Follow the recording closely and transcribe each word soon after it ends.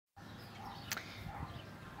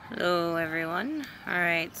Hello everyone.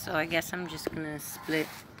 Alright, so I guess I'm just gonna split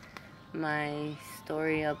my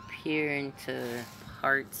story up here into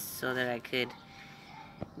parts so that I could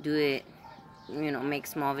do it, make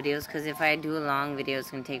small videos, because if I do a long video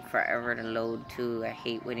it's gonna take forever to load too. I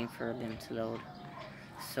hate waiting for them to load.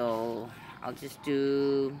 So I'll just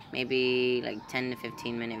do maybe like 10 to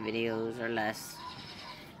 15 minute videos or less,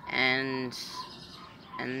 and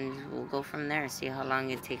we'll go from there, see how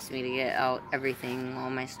long it takes me to get out everything,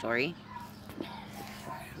 all my story.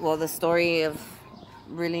 Well, the story of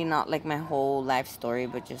really not like my whole life story,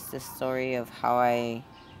 but just the story of how I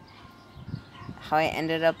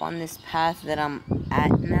ended up on this path that I'm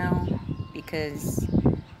at now. Because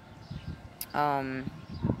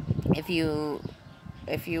if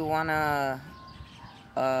you wanna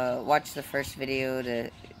watch the first video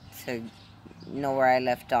to know where I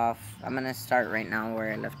left off, I'm gonna start right now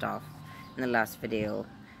where I left off in the last video.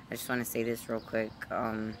 I just want to say this real quick.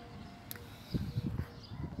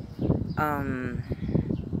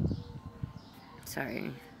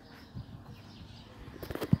 Sorry.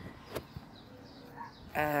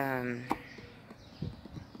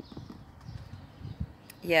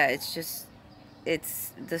 Yeah,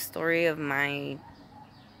 it's the story of my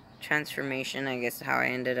transformation, I guess, how I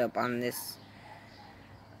ended up on this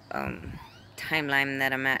timeline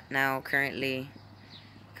that I'm at now currently,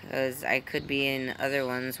 because I could be in other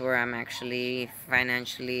ones where I'm actually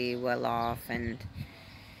financially well off and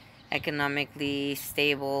economically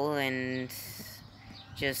stable and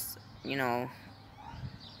just,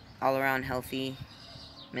 all around healthy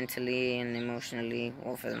mentally and emotionally,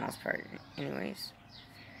 well, for the most part anyways.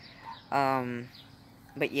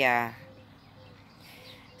 But yeah,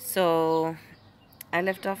 so I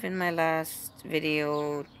left off in my last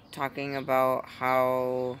video talking about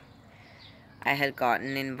how I had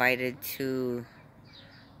gotten invited to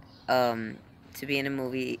be in a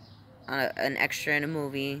movie, an extra in a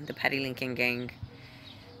movie, The Patty Lincoln Gang,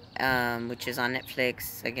 which is on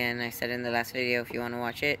Netflix. Again, I said in the last video, if you want to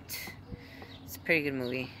watch it, it's a pretty good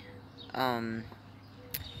movie. And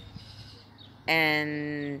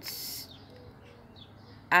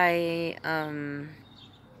I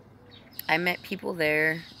met people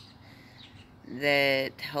there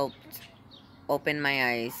that helped open my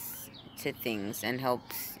eyes to things and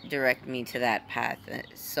helped direct me to that path.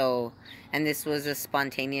 So, and this was a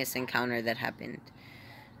spontaneous encounter that happened,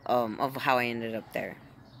 of how I ended up there.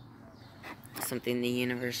 Something the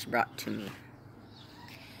universe brought to me.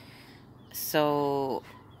 So,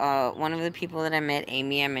 one of the people that I met,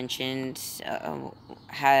 Amy, I mentioned,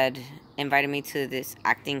 had invited me to this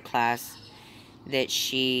acting class that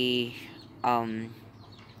she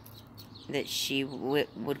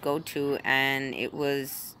would go to, and it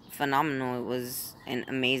was phenomenal. It was an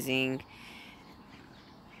amazing,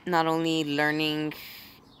 not only learning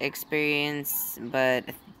experience, but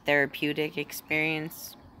therapeutic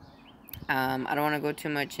experience. I don't want to go too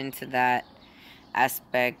much into that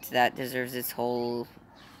aspect. That deserves its whole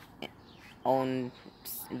own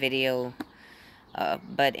video.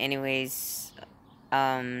 But anyways,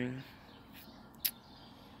 I'm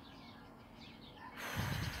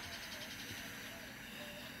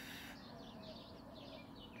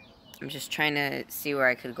just trying to see where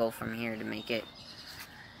I could go from here to make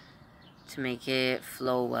it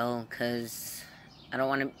flow well, because I don't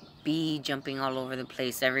want to be jumping all over the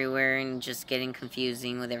place everywhere and just getting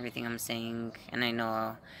confusing with everything I'm saying. And I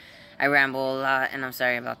know I ramble a lot, and I'm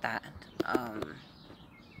sorry about that.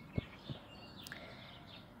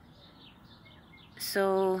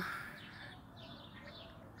 So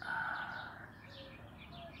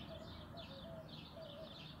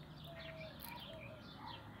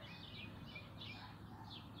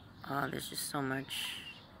there's just so much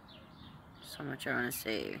I want to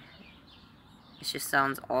say. It just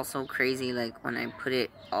sounds all so crazy, like when I put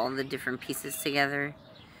all the different pieces together,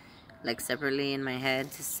 like separately in my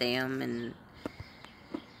head to say them. And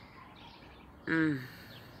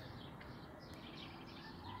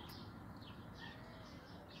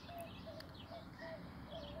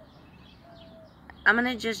I'm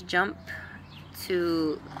gonna just jump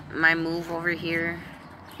to my move over here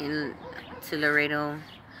to Laredo.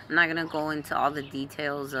 I'm not gonna go into all the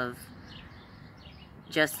details of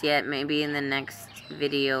just yet. Maybe in the next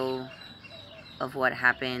video of what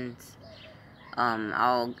happened,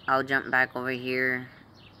 I'll jump back over here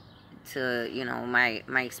to my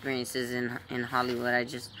experiences in Hollywood. I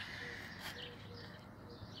just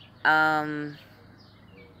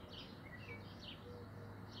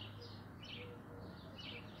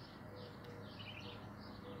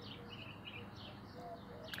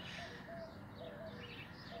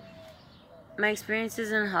my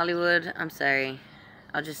experiences in Hollywood. I'm sorry.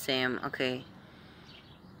 I'll just say them. Okay.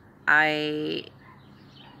 I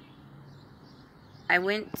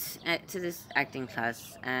went to this acting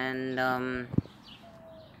class, and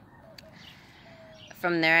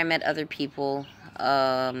from there I met other people.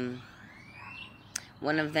 One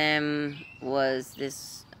of them was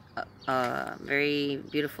this very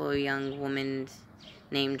beautiful young woman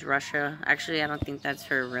named Russia. Actually, I don't think that's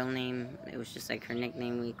her real name. It was just like her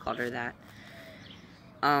nickname. We called her that.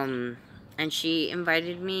 And she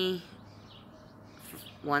invited me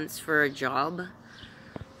once for a job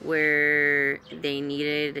where they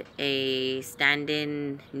needed a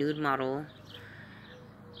stand-in nude model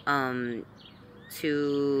to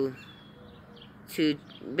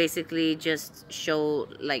basically just show,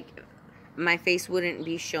 like, my face wouldn't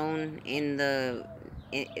be shown in the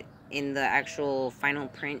actual final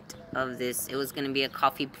print of this. It was gonna be a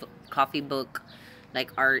coffee book,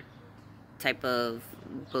 like art type of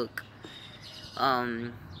book.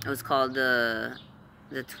 It was called the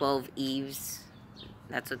 12 Eves.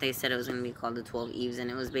 That's what they said it was gonna be called, the 12 Eves,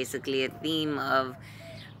 and it was basically a theme of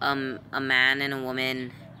a man and a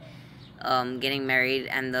woman getting married,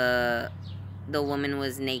 and the woman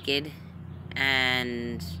was naked,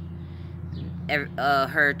 and there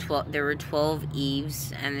were 12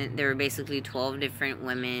 Eves, and there were basically 12 different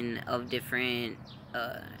women of different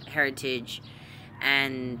heritage,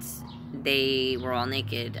 and they were all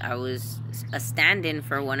naked. I was a stand-in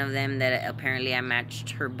for one of them that apparently I matched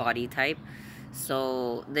her body type.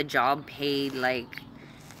 So the job paid like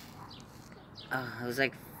it was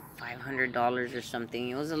like $500 or something.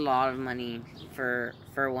 It was a lot of money for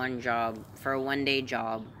one job, for a one-day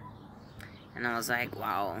job. And I was like,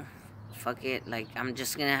 wow, fuck it. Like, I'm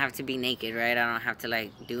just gonna have to be naked, right? I don't have to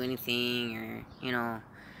like do anything or, you know,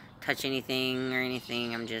 touch anything or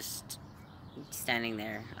anything. I'm just standing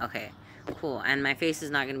there. Okay, cool. And my face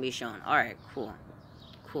is not gonna be shown. Alright, cool.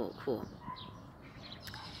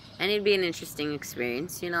 And it'd be an interesting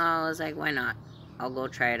experience, you know. I was like, why not? I'll go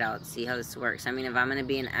try it out, see how this works. I mean, if I'm gonna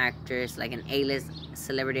be an actress, like an A-list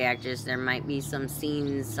celebrity actress, there might be some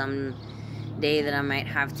scenes some day that I might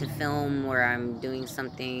have to film where I'm doing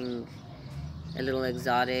something a little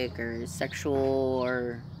exotic or sexual,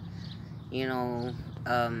 or, you know,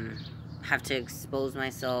 have to expose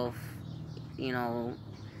myself, you know.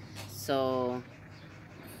 So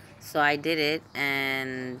I did it,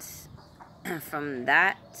 and from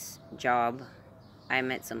that job I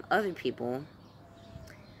met some other people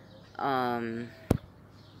that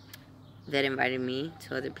invited me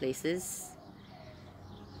to other places,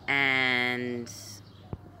 and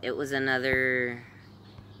it was another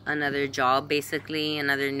job, basically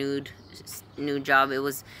another nude job. It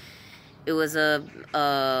was a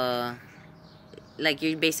like,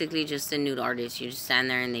 you're basically just a nude artist. You just stand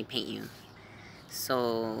there and they paint you.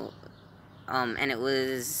 So and it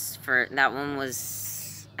was, for that one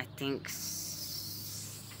was, I think,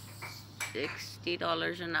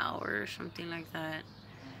 $60 an hour or something like that.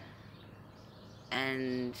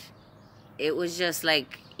 And it was just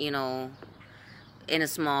like, you know, in a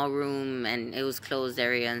small room, and it was closed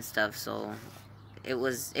area and stuff, so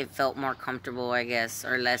it felt more comfortable, I guess,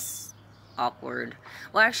 or less awkward.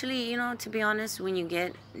 Well, actually, you know, to be honest, when you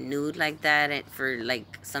get nude like that, for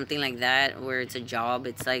like something like that where it's a job,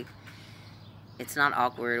 it's like, it's not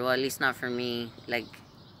awkward. Well, at least not for me. Like,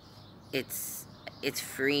 it's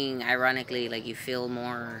freeing, ironically. Like, you feel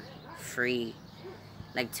more free,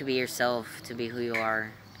 like, to be yourself, to be who you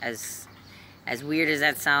are. As weird as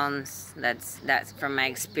that sounds, that's from my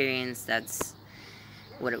experience, that's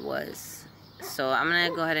what it was. So I'm gonna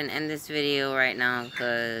go ahead and end this video right now,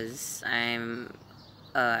 because I'm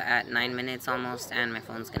at 9 minutes almost, and my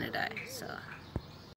phone's gonna die. So